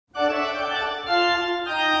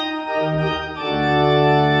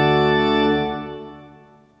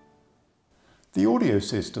audio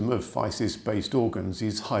system of Physis-based organs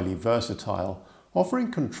is highly versatile,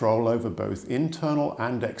 offering control over both internal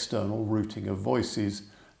and external routing of voices,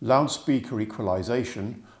 loudspeaker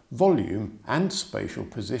equalization, volume and spatial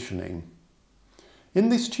positioning. In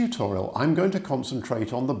this tutorial, I'm going to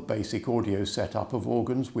concentrate on the basic audio setup of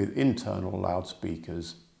organs with internal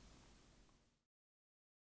loudspeakers.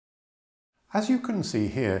 As you can see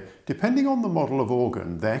here, depending on the model of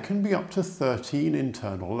organ, there can be up to 13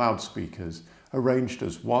 internal loudspeakers, arranged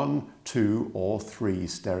as 1, 2 or 3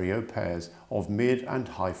 stereo pairs of mid and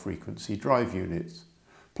high frequency drive units,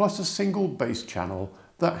 plus a single bass channel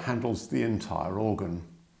that handles the entire organ.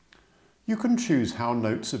 You can choose how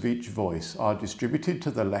notes of each voice are distributed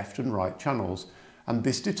to the left and right channels, and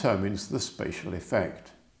this determines the spatial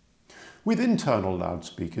effect. With internal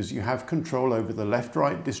loudspeakers, you have control over the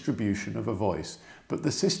left-right distribution of a voice, but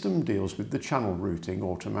the system deals with the channel routing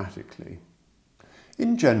automatically.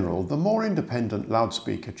 In general, the more independent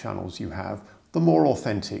loudspeaker channels you have, the more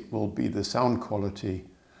authentic will be the sound quality.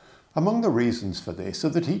 Among the reasons for this are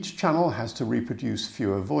that each channel has to reproduce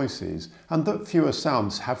fewer voices and that fewer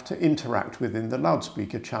sounds have to interact within the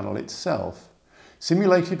loudspeaker channel itself.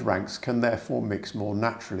 Simulated ranks can therefore mix more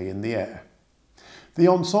naturally in the air. The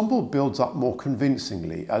ensemble builds up more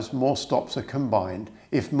convincingly as more stops are combined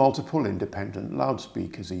if multiple independent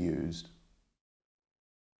loudspeakers are used.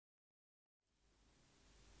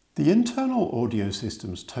 The internal audio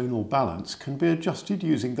system's tonal balance can be adjusted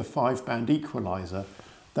using the 5-band equalizer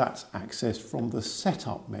that's accessed from the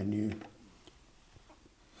Setup menu.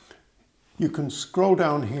 You can scroll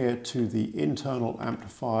down here to the internal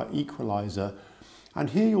amplifier equalizer, and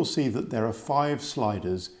here you'll see that there are 5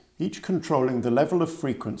 sliders, each controlling the level of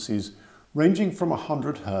frequencies ranging from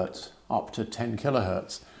 100 Hz up to 10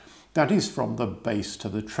 kHz. That is from the bass to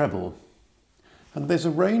the treble. And there's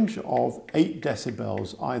a range of 8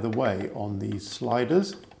 decibels either way on these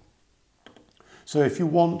sliders. So if you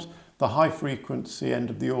want the high frequency end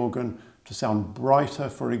of the organ to sound brighter,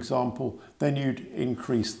 for example, then you'd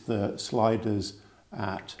increase the sliders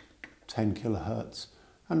at 10 kHz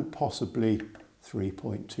and possibly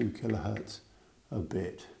 3.2 kHz a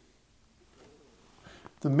bit.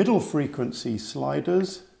 The middle frequency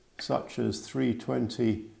sliders, such as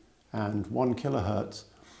 320 and 1 kHz,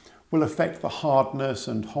 will affect the hardness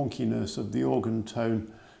and honkiness of the organ tone.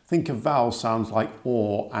 Think of vowel sounds like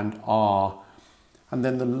or and r. And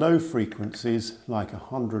then the low frequencies, like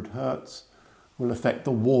 100 Hz, will affect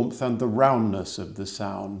the warmth and the roundness of the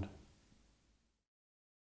sound.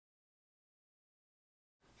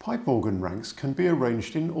 Pipe organ ranks can be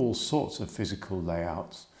arranged in all sorts of physical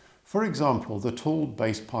layouts. For example, the tall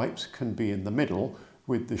bass pipes can be in the middle,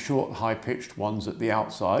 with the short high-pitched ones at the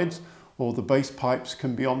outsides, or the bass pipes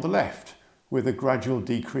can be on the left, with a gradual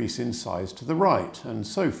decrease in size to the right, and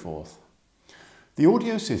so forth. The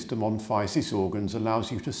audio system on Physis organs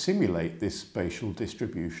allows you to simulate this spatial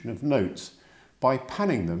distribution of notes by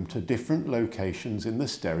panning them to different locations in the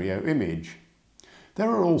stereo image.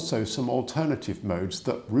 There are also some alternative modes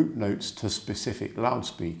that route notes to specific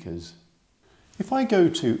loudspeakers. If I go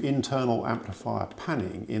to Internal Amplifier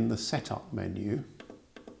Panning in the Setup menu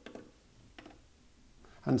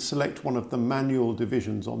and select one of the manual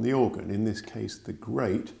divisions on the organ, in this case the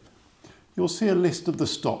grate, you'll see a list of the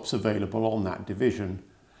stops available on that division.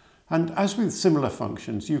 And as with similar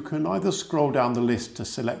functions, you can either scroll down the list to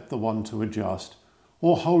select the one to adjust,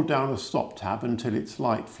 or hold down a stop tab until its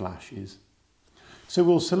light flashes. So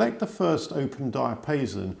we'll select the first open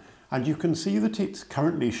diapason, and you can see that it's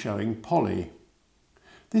currently showing poly.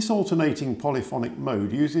 This alternating polyphonic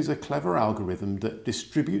mode uses a clever algorithm that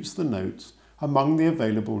distributes the notes among the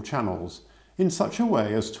available channels in such a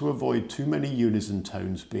way as to avoid too many unison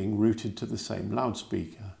tones being routed to the same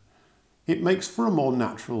loudspeaker. It makes for a more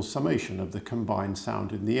natural summation of the combined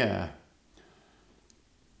sound in the air.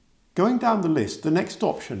 Going down the list, the next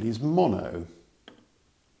option is mono,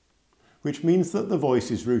 which means that the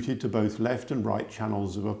voice is routed to both left and right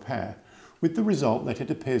channels of a pair, with the result that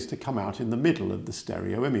it appears to come out in the middle of the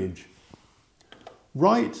stereo image.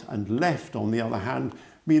 Right and left, on the other hand,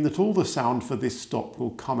 mean that all the sound for this stop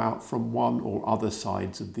will come out from one or other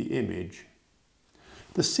sides of the image.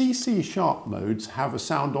 The C/C# modes have a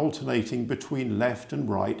sound alternating between left and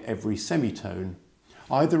right every semitone,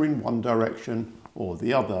 either in one direction or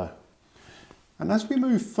the other. And as we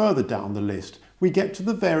move further down the list, we get to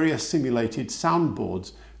the various simulated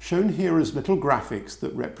soundboards, shown here as little graphics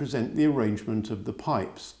that represent the arrangement of the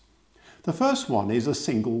pipes. The first one is a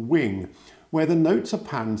single wing, where the notes are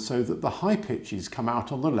panned so that the high pitches come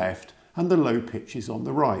out on the left and the low pitches on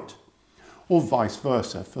the right, or vice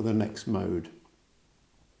versa for the next mode.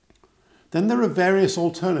 Then there are various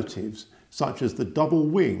alternatives such as the double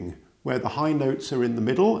wing, where the high notes are in the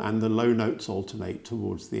middle and the low notes alternate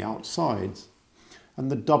towards the outsides, and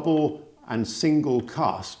the double and single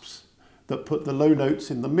cusps that put the low notes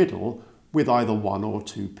in the middle with either one or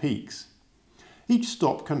two peaks. Each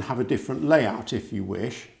stop can have a different layout if you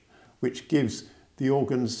wish, which gives the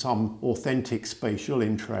organ some authentic spatial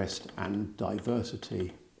interest and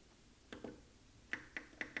diversity.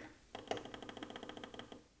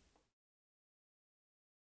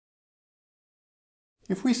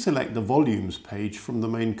 If we select the volumes page from the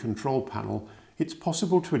main control panel, it's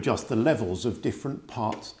possible to adjust the levels of different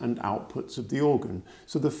parts and outputs of the organ.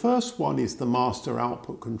 So the first one is the master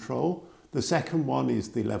output control, the second one is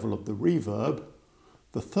the level of the reverb,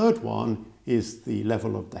 the third one is the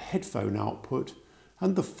level of the headphone output,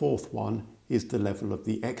 and the fourth one is the level of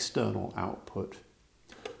the external output.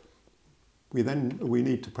 We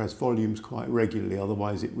need to press volumes quite regularly,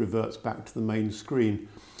 otherwise it reverts back to the main screen.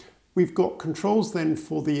 We've got controls then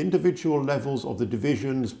for the individual levels of the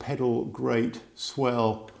divisions, pedal, grate,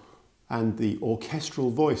 swell, and the orchestral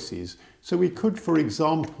voices. So we could, for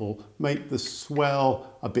example, make the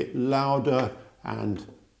swell a bit louder and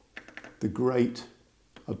the grate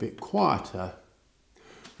a bit quieter.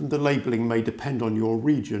 And the labelling may depend on your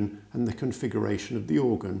region and the configuration of the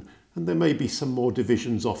organ, and there may be some more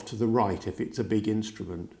divisions off to the right if it's a big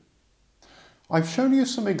instrument. I've shown you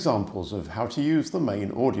some examples of how to use the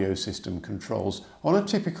main audio system controls on a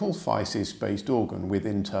typical Physis-based organ with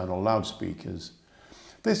internal loudspeakers.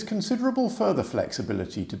 There's considerable further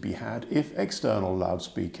flexibility to be had if external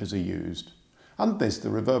loudspeakers are used. And there's the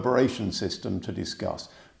reverberation system to discuss,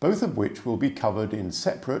 both of which will be covered in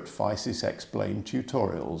separate Physis Explained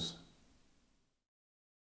tutorials.